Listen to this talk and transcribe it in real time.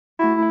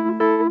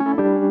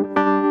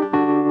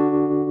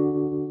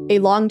A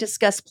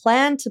long-discussed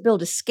plan to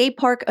build a skate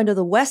park under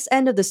the west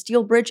end of the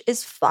steel bridge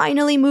is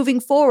finally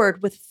moving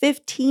forward with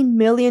 $15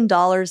 million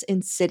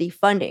in city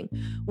funding,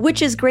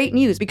 which is great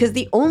news because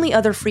the only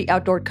other free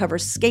outdoor cover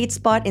skate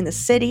spot in the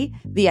city,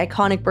 the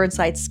iconic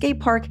Burnside Skate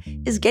Park,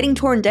 is getting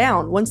torn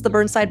down once the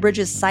Burnside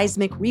Bridge's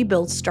seismic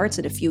rebuild starts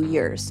in a few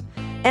years.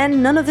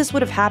 And none of this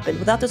would have happened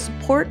without the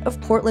support of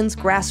Portland's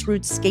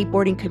grassroots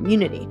skateboarding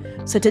community.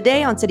 So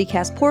today on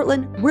CityCast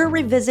Portland, we're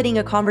revisiting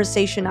a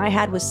conversation I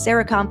had with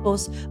Sarah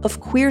Campos of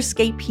Queer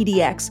Skate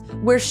PDX,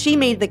 where she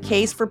made the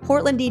case for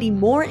Portland needing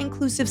more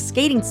inclusive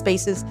skating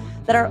spaces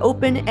that are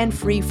open and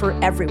free for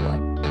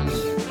everyone.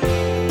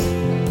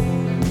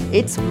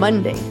 It's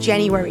Monday,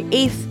 January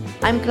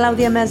 8th. I'm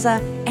Claudia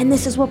Meza, and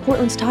this is what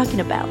Portland's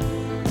talking about.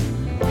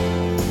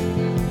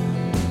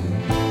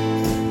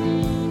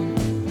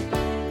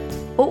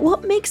 But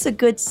what makes a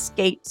good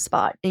skate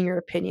spot, in your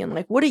opinion?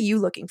 Like, what are you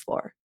looking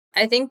for?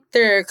 I think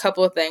there are a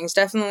couple of things,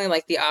 definitely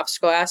like the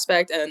obstacle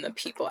aspect and then the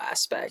people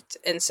aspect.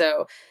 And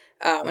so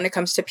when it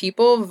comes to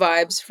people,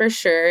 vibes for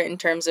sure, in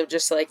terms of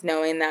just like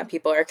knowing that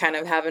people are kind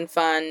of having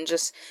fun,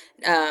 just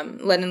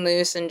letting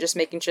loose and just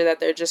making sure that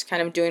they're just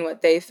kind of doing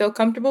what they feel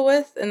comfortable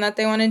with and that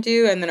they want to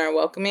do and then are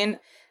welcoming.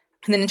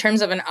 And then in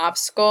terms of an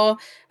obstacle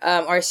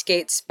or a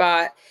skate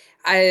spot,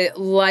 I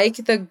like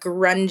the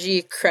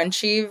grungy,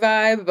 crunchy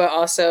vibe, but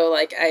also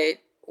like I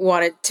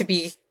want it to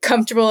be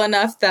comfortable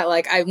enough that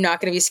like I'm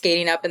not going to be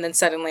skating up and then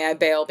suddenly I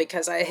bail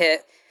because I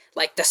hit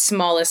like the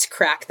smallest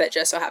crack that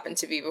just so happened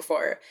to be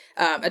before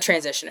a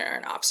transition or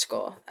an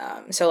obstacle.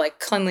 So like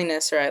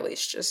cleanliness or at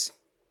least just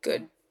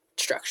good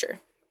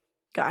structure.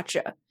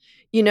 Gotcha.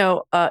 You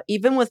know,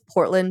 even with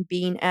Portland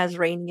being as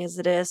rainy as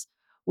it is,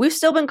 we've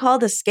still been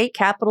called the skate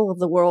capital of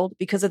the world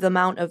because of the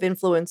amount of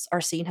influence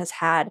our scene has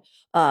had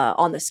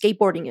on the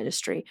skateboarding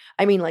industry.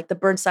 I mean, like the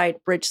Burnside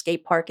Bridge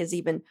Skate Park is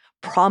even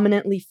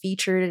prominently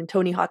featured in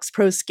Tony Hawk's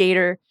Pro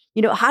Skater.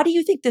 You know, how do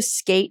you think the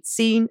skate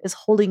scene is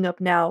holding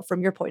up now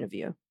from your point of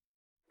view?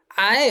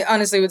 I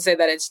honestly would say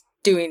that it's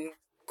doing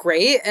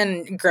great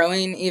and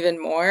growing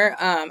even more.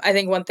 I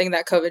think one thing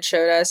that COVID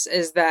showed us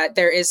is that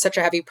there is such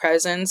a heavy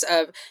presence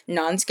of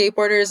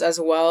non-skateboarders as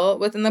well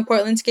within the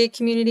Portland skate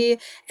community.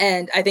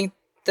 And I think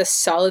the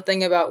solid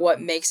thing about what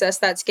makes us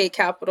that skate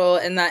capital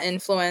and that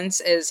influence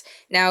is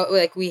now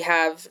like we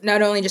have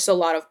not only just a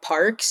lot of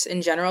parks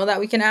in general that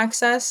we can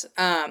access,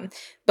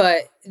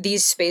 but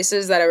these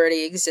spaces that are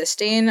already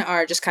existing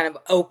are just kind of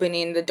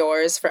opening the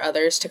doors for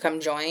others to come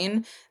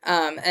join.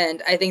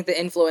 And I think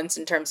the influence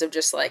in terms of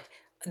just like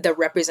the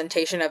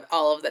representation of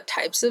all of the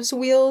types of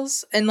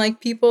wheels and like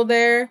people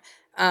there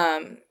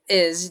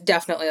is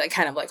definitely like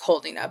kind of like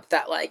holding up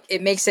that like it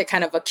makes it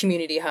kind of a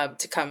community hub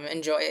to come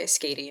enjoy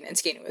skating and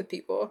skating with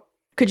people.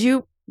 Could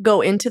you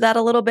go into that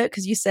a little bit?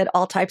 Because you said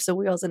all types of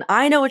wheels, and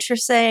I know what you're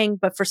saying,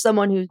 but for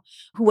someone who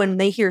when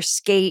they hear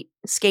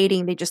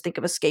skating, they just think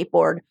of a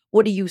skateboard.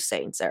 What are you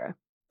saying, Sarah?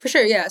 For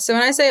sure, yeah. So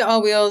when I say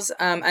all wheels,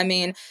 I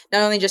mean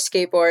not only just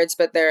skateboards,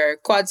 but there are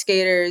quad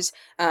skaters,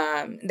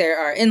 there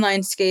are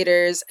inline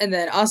skaters, and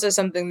then also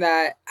something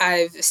that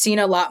I've seen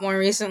a lot more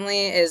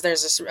recently is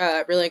there's this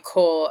really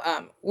cool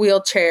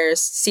wheelchairs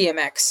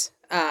CMX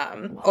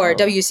or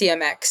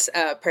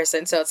WCMX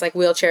person. So it's like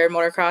wheelchair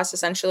motocross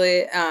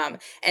essentially.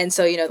 And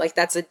so, you know, like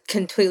that's a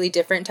completely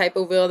different type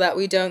of wheel that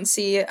we don't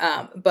see,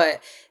 but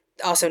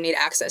also need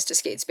access to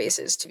skate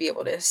spaces to be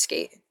able to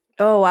skate.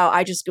 Oh, wow.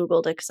 I just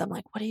Googled it because I'm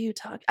like, what are you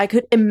talking? I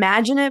could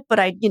imagine it, but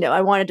I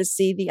wanted to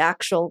see the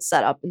actual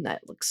setup and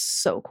that looks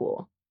so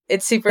cool.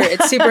 It's super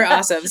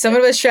awesome.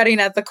 Someone was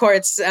shredding at the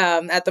courts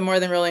at the More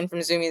Than Rolling from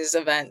Zoomies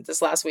event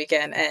this last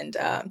weekend, and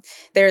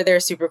they're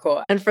super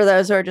cool. And for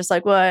those who are just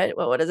like,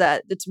 what is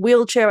that? It's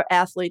wheelchair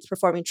athletes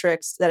performing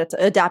tricks that it's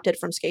adapted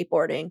from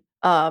skateboarding.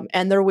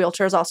 And their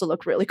wheelchairs also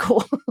look really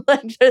cool.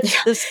 Like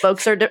the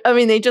spokes are,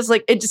 they just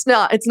like it's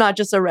not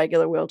just a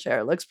regular wheelchair.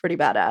 It looks pretty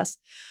badass.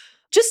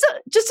 Just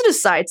an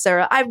aside,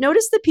 Sarah, I've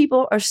noticed that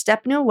people are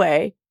stepping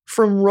away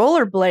from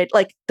rollerblade.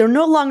 Like they're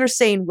no longer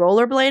saying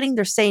rollerblading,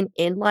 they're saying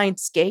inline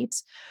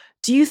skates.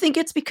 Do you think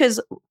it's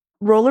because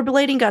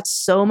rollerblading got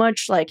so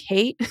much like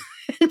hate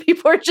and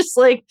people are just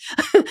like,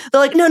 they're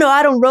like, no,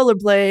 I don't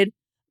rollerblade.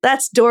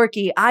 That's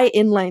dorky. I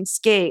inline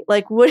skate.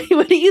 Like, what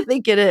do you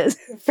think it is?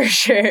 For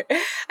sure.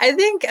 I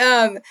think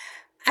I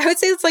would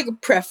say it's like a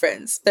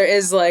preference. There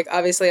is like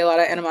obviously a lot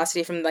of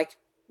animosity from like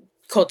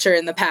culture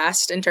in the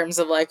past in terms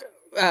of like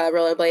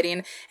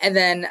rollerblading. And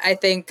then I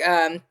think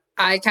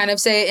I kind of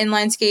say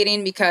inline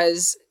skating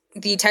because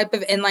the type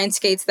of inline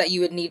skates that you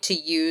would need to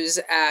use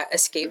at a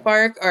skate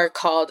park are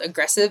called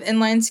aggressive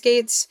inline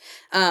skates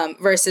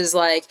versus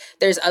like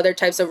there's other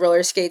types of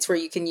roller skates where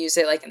you can use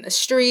it like in the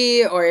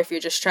street or if you're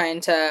just trying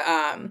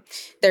to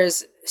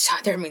there's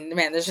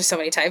just so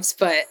many types,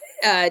 but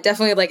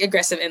definitely like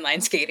aggressive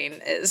inline skating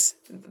is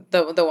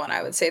the one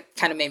I would say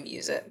kind of made me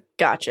use it.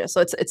 Gotcha.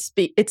 So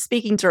it's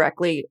speaking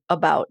directly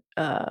about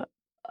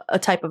a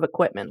type of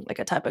equipment, like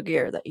a type of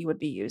gear that you would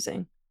be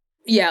using.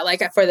 Yeah,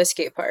 like for the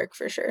skate park,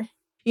 for sure.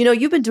 You know,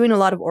 you've been doing a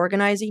lot of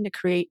organizing to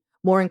create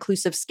more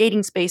inclusive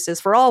skating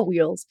spaces for all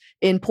wheels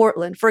in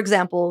Portland. For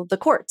example, the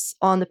courts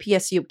on the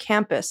PSU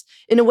campus.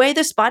 In a way,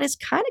 this spot is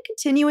kind of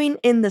continuing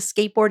in the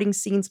skateboarding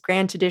scene's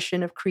grand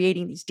tradition of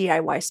creating these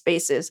DIY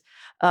spaces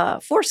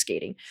for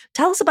skating.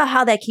 Tell us about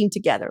how that came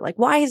together. Like,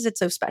 why is it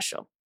so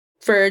special?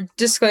 For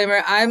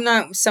disclaimer, I'm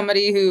not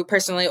somebody who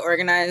personally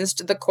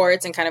organized the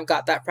courts and kind of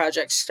got that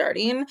project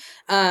starting.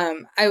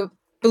 I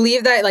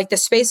believe that like the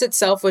space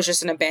itself was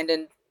just an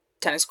abandoned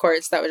tennis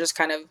courts that was just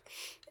kind of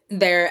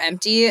there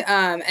empty.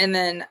 And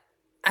then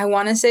I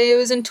want to say it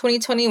was in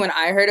 2020 when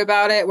I heard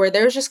about it, where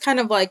there was just kind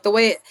of like the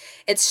way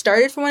it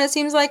started from what it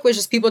seems like was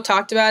just people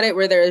talked about it,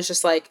 where there was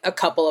just like a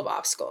couple of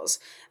obstacles,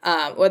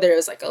 whether it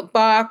was like a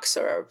box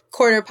or a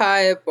quarter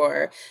pipe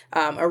or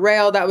a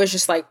rail that was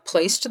just like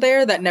placed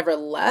there that never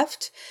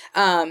left.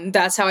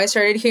 That's how I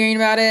started hearing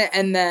about it.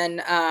 And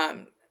then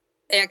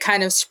it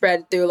kind of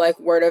spread through like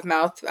word of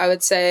mouth, I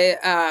would say.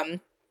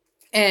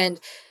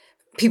 And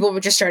people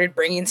just started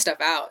bringing stuff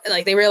out.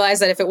 Like they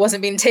realized that if it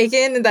wasn't being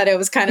taken, that it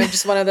was kind of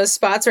just one of those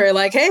spots where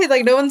like, hey,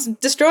 like no one's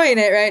destroying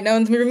it, right? No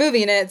one's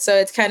removing it. So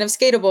it's kind of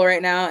skatable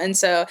right now. And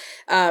so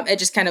it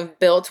just kind of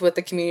built with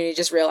the community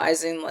just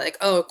realizing like,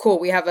 oh, cool.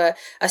 We have a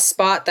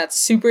spot that's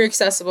super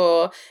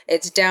accessible.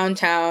 It's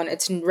downtown.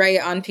 It's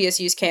right on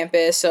PSU's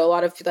campus. So a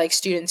lot of like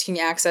students can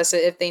access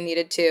it if they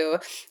needed to.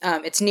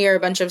 It's near a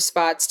bunch of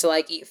spots to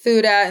like eat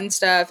food at and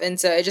stuff.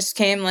 And so it just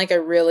came like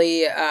a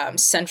really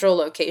central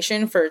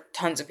location for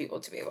tons of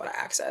people to be able to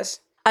access.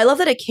 I love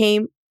that it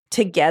came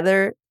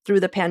together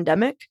through the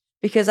pandemic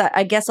because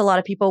I guess a lot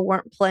of people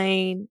weren't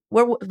playing.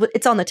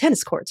 It's on the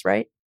tennis courts,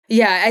 right?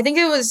 Yeah, I think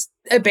it was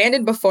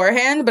abandoned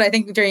beforehand, but I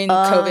think during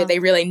COVID, they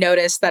really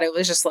noticed that it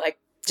was just like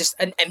just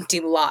an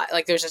empty lot.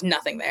 Like there's just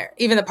nothing there.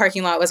 Even the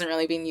parking lot wasn't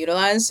really being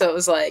utilized. So it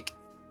was like,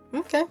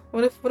 okay,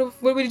 what do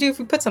we do if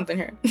we put something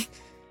here?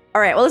 All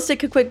right, well, let's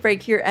take a quick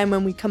break here. And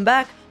when we come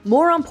back,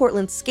 more on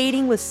Portland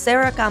skating with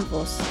Sarah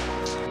Campos.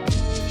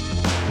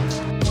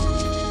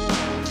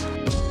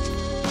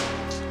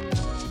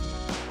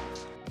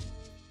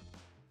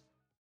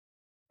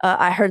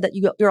 I heard that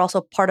you're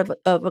also part of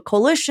a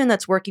coalition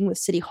that's working with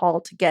City Hall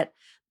to get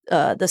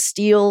the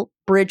Steel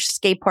Bridge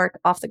skate park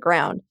off the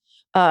ground.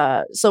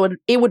 So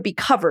it would be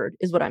covered,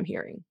 is what I'm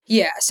hearing.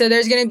 Yeah, so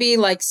there's going to be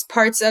like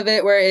parts of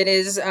it where it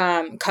is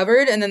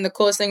covered, and then the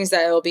coolest thing is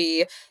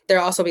that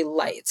there'll also be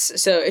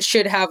lights. So it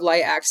should have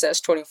light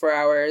access 24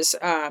 hours,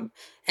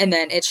 and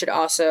then it should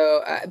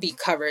also be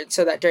covered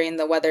so that during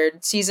the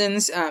weathered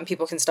seasons,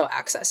 people can still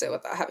access it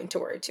without having to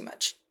worry too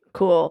much.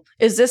 Cool.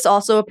 Is this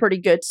also a pretty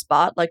good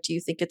spot? Like, do you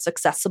think it's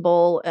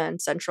accessible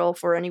and central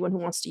for anyone who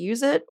wants to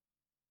use it?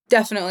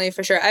 Definitely,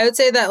 for sure. I would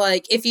say that,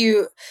 like, if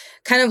you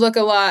kind of look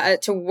a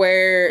lot to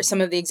where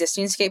some of the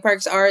existing skate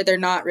parks are, they're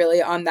not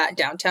really on that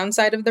downtown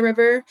side of the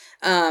river.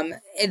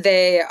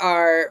 They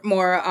are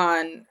more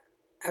on,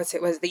 I would say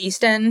it was the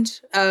east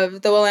end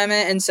of the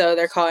Willamette. And so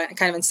they're kind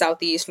of in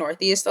southeast,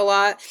 northeast a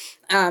lot.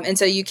 And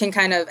so you can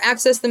kind of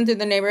access them through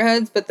the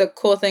neighborhoods. But the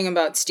cool thing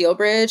about Steel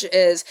Bridge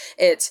is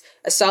it's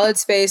a solid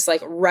space,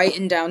 like right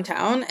in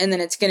downtown. And then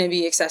it's going to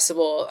be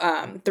accessible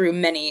through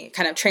many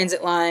kind of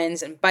transit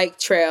lines and bike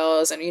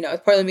trails. And, you know,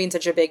 with Portland being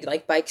such a big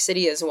like bike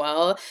city as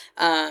well,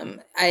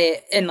 and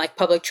like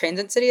public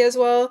transit city as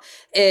well,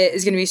 it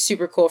is going to be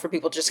super cool for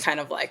people just kind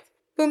of like,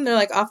 boom, they're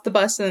like off the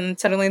bus and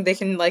suddenly they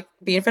can like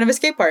be in front of a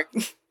skate park.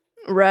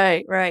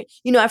 Right, right.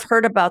 You know, I've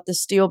heard about the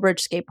Steel Bridge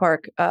skate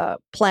park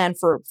plan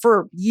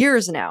for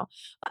years now.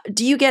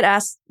 Do you get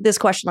asked this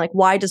question, like,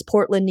 why does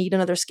Portland need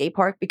another skate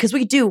park? Because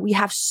we do. We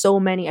have so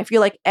many. I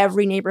feel like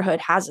every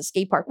neighborhood has a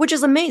skate park, which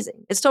is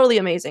amazing. It's totally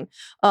amazing.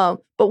 But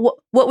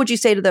what would you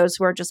say to those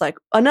who are just like,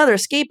 another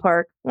skate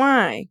park?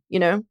 Why? You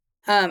know?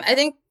 I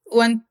think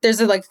there's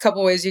like a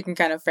couple ways you can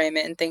kind of frame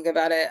it and think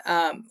about it.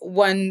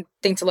 One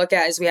thing to look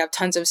at is we have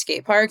tons of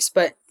skate parks,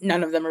 but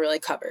none of them are really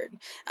covered.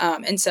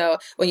 And so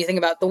when you think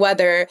about the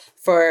weather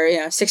for,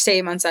 6 to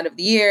 8 months out of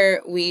the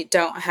year, we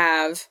don't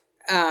have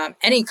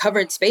any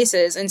covered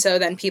spaces. And so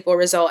then people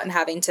result in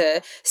having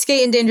to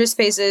skate in dangerous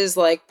spaces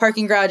like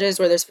parking garages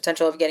where there's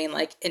potential of getting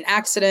like in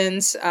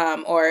accidents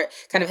or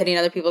kind of hitting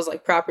other people's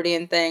like property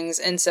and things.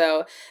 And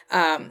so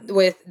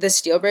with the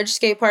Steel Bridge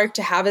skate park,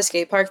 to have a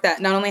skate park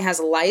that not only has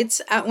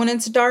lights at when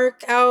it's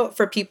dark out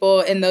for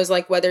people in those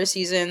like weather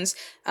seasons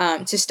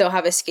to still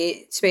have a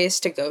skate space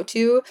to go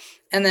to,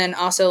 and then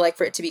also like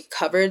for it to be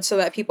covered so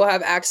that people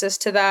have access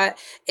to that,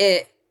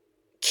 it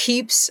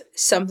keeps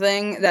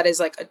something that is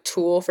like a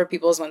tool for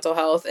people's mental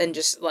health and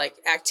just like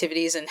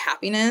activities and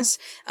happiness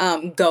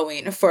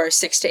going for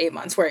 6 to 8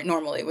 months where it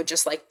normally would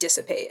just like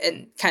dissipate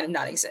and kind of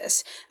not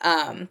exist.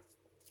 And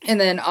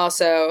then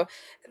also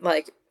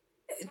like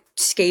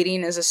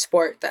skating is a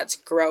sport that's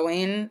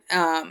growing.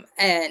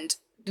 And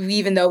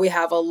even though we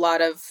have a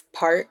lot of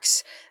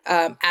parks,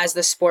 as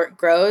the sport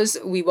grows,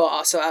 we will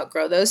also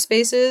outgrow those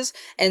spaces.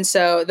 And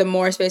so the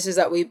more spaces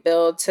that we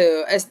build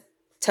to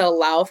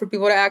allow for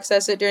people to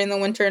access it during the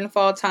winter and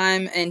fall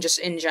time and just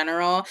in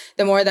general,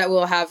 the more that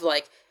we'll have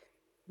like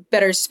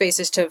better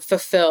spaces to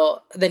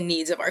fulfill the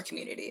needs of our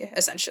community,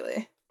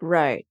 essentially.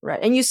 Right, right.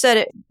 And you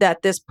said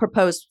that this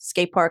proposed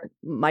skate park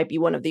might be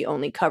one of the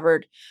only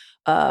covered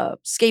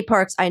skate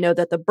parks. I know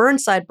that the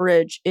Burnside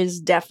Bridge is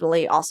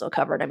definitely also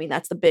covered. I mean,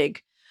 that's the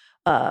big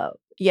uh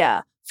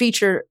yeah,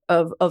 feature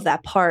of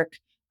that park.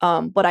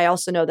 But I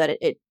also know that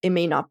it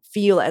may not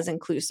feel as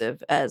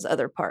inclusive as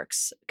other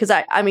parks. Because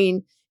I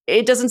mean,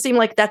 it doesn't seem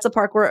like that's a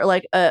park where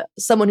like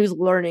someone who's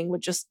learning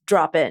would just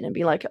drop in and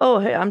be like, oh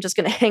hey, I'm just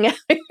gonna hang out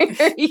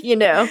here, you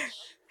know.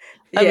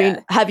 I mean, Yeah.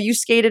 have you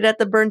skated at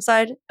the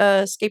Burnside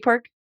skate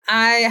park?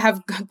 I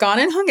have gone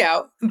and hung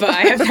out, but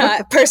I have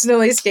not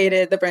personally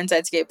skated the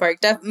Burnside Skate Park.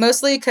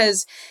 Mostly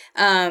because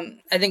I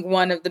think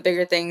one of the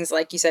bigger things,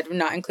 like you said,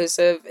 not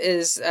inclusive,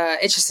 is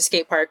it's just a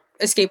skate park,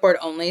 a skateboard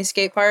only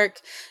skate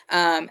park.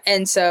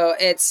 And so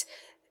it's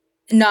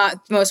not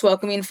most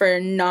welcoming for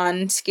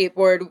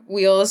non-skateboard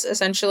wheels,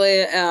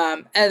 essentially.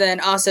 And then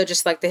also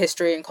just like the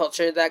history and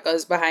culture that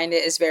goes behind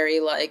it is very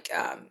like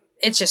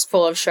it's just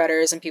full of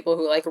shredders and people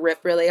who like rip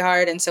really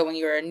hard. And so when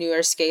you're a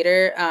newer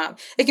skater,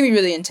 it can be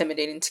really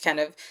intimidating to kind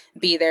of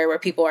be there where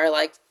people are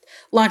like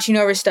launching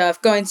over stuff,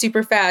 going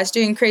super fast,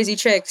 doing crazy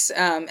tricks,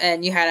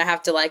 and you kind of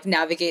have to like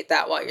navigate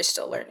that while you're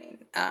still learning.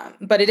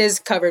 But it is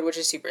covered, which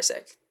is super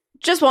sick.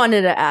 Just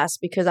wanted to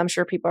ask because I'm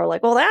sure people are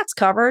like, well, that's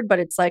covered. But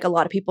it's like a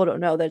lot of people don't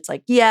know that it's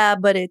like, yeah,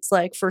 but it's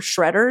like for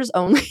shredders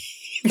only.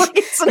 Like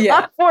it's Yeah.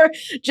 not for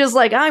just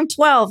like I'm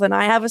 12 and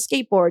I have a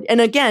skateboard. And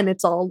again,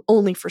 it's all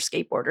only for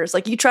skateboarders.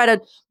 Like you try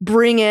to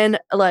bring in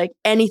like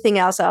anything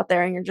else out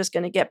there and you're just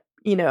going to get,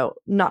 you know,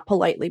 not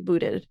politely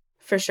booted.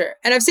 For sure.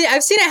 And I've seen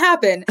it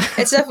happen.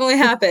 It's definitely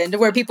happened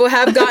where people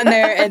have gotten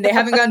there and they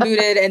haven't gotten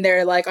booted and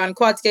they're like on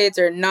quad skates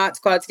or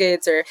not quad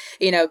skates or,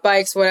 you know,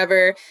 bikes,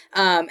 whatever.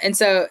 And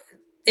so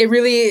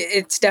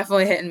it's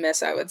definitely hit and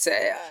miss, I would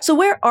say. So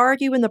where are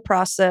you in the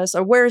process,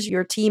 or where's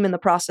your team in the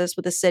process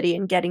with the city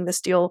and getting the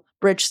Steel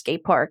Bridge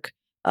skate park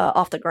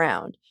off the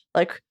ground?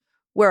 Like,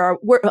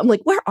 I'm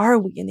like, where are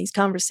we in these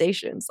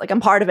conversations? Like, I'm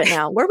part of it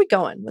now. Where are we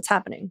going? What's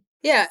happening?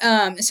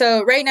 Yeah.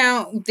 So right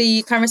now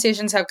the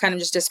conversations have kind of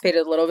just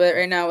dissipated a little bit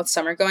right now with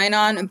summer going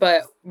on,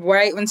 but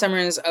right when summer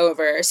is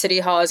over, City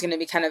Hall is going to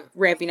be kind of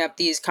ramping up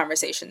these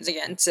conversations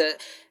again to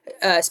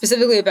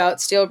specifically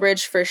about Steel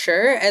Bridge for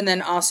sure. And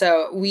then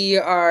also we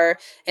are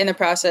in the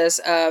process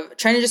of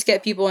trying to just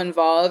get people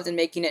involved and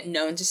making it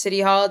known to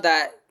City Hall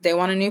that they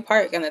want a new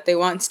park and that they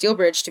want Steel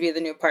Bridge to be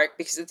the new park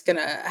because it's going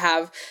to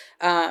have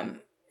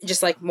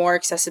just like more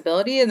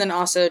accessibility and then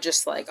also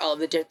just like all of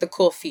the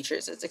cool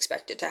features it's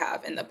expected to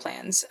have in the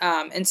plans.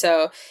 And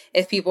so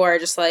if people are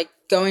just like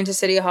going to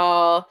City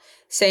Hall,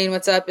 saying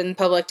what's up in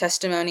public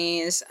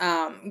testimonies,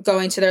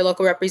 going to their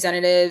local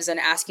representatives and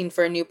asking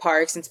for new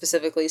parks and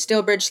specifically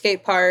Steel Bridge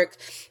Skate Park.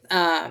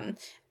 And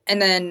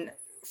then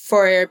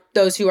for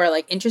those who are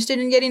like interested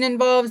in getting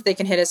involved, they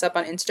can hit us up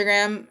on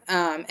Instagram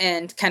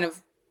and kind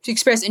of to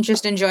express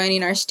interest in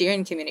joining our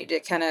steering community to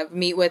kind of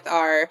meet with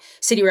our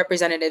city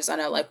representatives on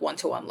a like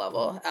one-to-one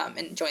level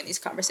and join these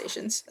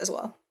conversations as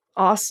well.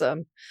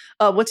 Awesome.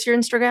 What's your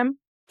Instagram?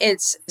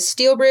 It's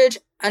Steelbridge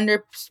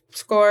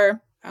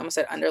underscore, I almost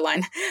said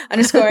underline,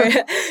 underscore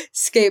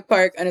skate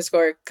park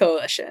underscore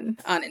coalition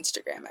on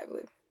Instagram, I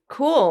believe.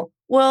 Cool.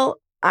 Well,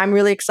 I'm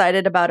really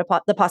excited about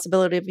the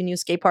possibility of a new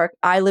skate park.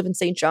 I live in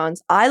St.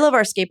 John's. I love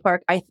our skate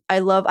park. I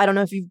love, I don't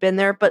know if you've been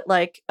there, but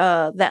like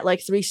that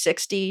like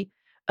 360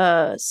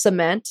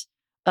 cement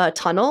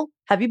tunnel.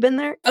 Have you been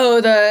there?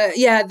 Oh, the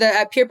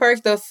at Pier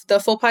Park,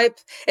 the full pipe.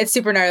 It's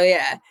super gnarly,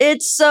 yeah.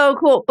 It's so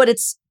cool, but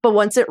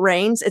once it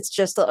rains, it's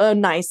just a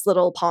nice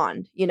little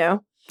pond, you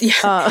know?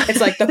 Yeah,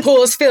 it's like the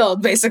pool is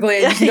filled,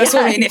 basically, and you can go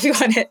swimming if you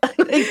want it.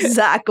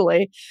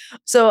 Exactly.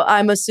 So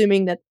I'm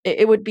assuming that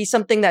it would be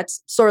something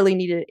that's sorely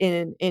needed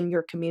in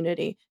your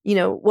community. You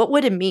know, what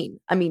would it mean?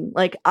 I mean,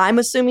 like, I'm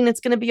assuming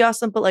it's going to be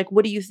awesome, but like,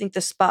 what do you think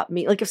the spot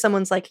mean? Like, if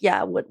someone's like,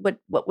 yeah, what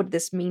would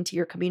this mean to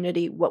your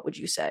community? What would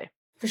you say?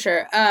 For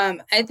sure.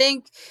 I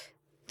think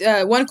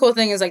one cool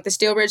thing is like the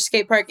Steelbridge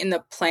skate park in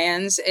the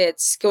plans.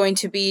 It's going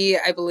to be,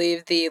 I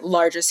believe, the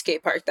largest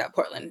skate park that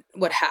Portland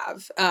would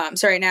have.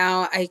 So right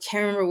now, I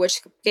can't remember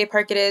which skate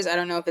park it is. I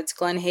don't know if it's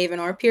Glen Haven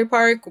or Pier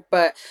Park,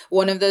 but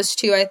one of those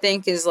two, I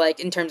think, is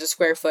like in terms of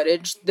square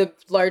footage, the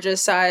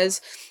largest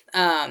size.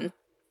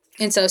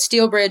 And so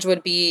Steelbridge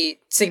would be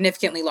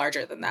significantly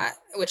larger than that,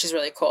 which is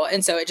really cool.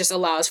 And so it just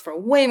allows for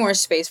way more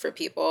space for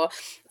people.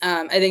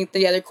 I think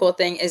the other cool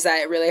thing is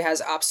that it really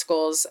has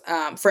obstacles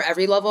for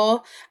every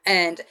level.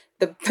 And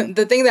the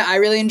thing that I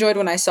really enjoyed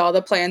when I saw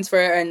the plans for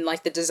it and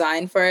like the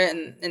design for it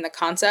and the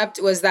concept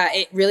was that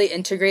it really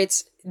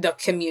integrates the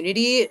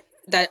community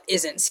that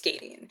isn't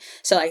skating.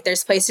 So like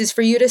there's places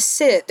for you to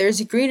sit,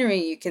 there's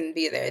greenery, you can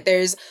be there,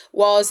 there's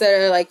walls that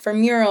are like for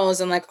murals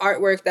and like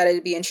artwork that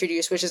would be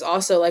introduced, which is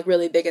also like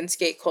really big in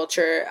skate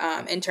culture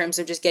in terms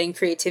of just getting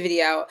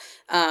creativity out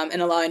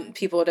and allowing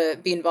people to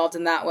be involved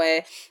in that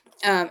way.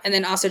 And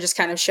then also just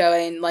kind of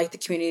showing like the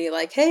community,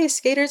 like, hey,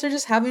 skaters are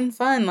just having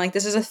fun. Like,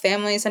 this is a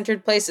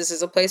family-centered place. This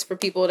is a place for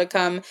people to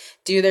come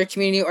do their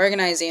community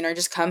organizing or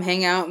just come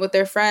hang out with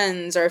their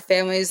friends, or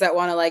families that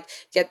want to like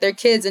get their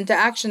kids into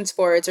action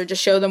sports or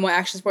just show them what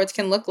action sports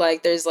can look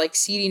like. There's like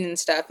seating and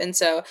stuff. And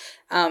so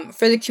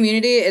for the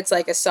community, it's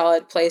like a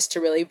solid place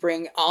to really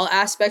bring all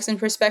aspects and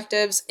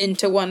perspectives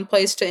into one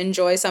place to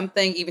enjoy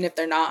something, even if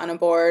they're not on a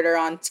board or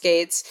on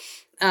skates.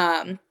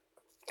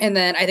 And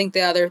then I think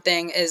the other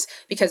thing is,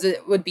 because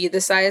it would be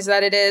the size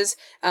that it is,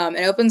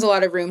 it opens a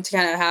lot of room to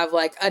kind of have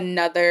like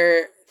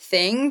another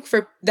thing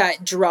for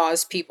that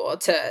draws people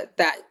to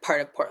that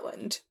part of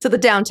Portland. To the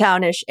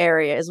downtown-ish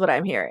area is what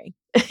I'm hearing.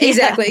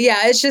 Exactly.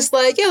 Yeah. It's just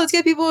like, yeah, let's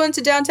get people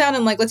into downtown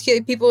and like, let's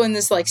get people in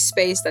this like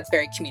space that's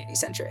very community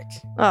centric.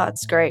 Oh,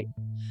 it's great.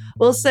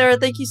 Well, Sarah,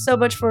 thank you so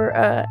much for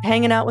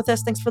hanging out with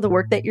us. Thanks for the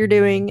work that you're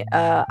doing.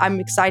 I'm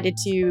excited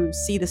to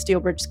see the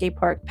Steel Bridge Skate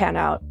Park pan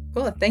out.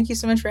 Cool. Thank you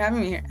so much for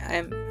having me here.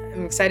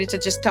 I'm excited to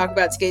just talk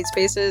about skate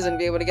spaces and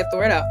be able to get the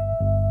word out.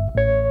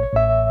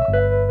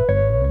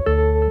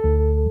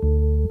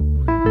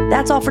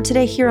 That's all for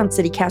today here on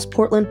CityCast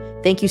Portland.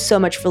 Thank you so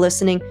much for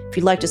listening. If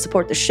you'd like to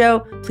support the show,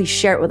 please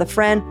share it with a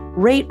friend,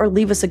 rate or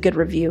leave us a good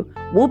review.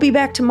 We'll be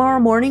back tomorrow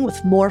morning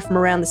with more from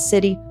around the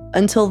city.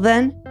 Until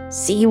then,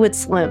 see you at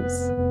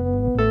Slim's.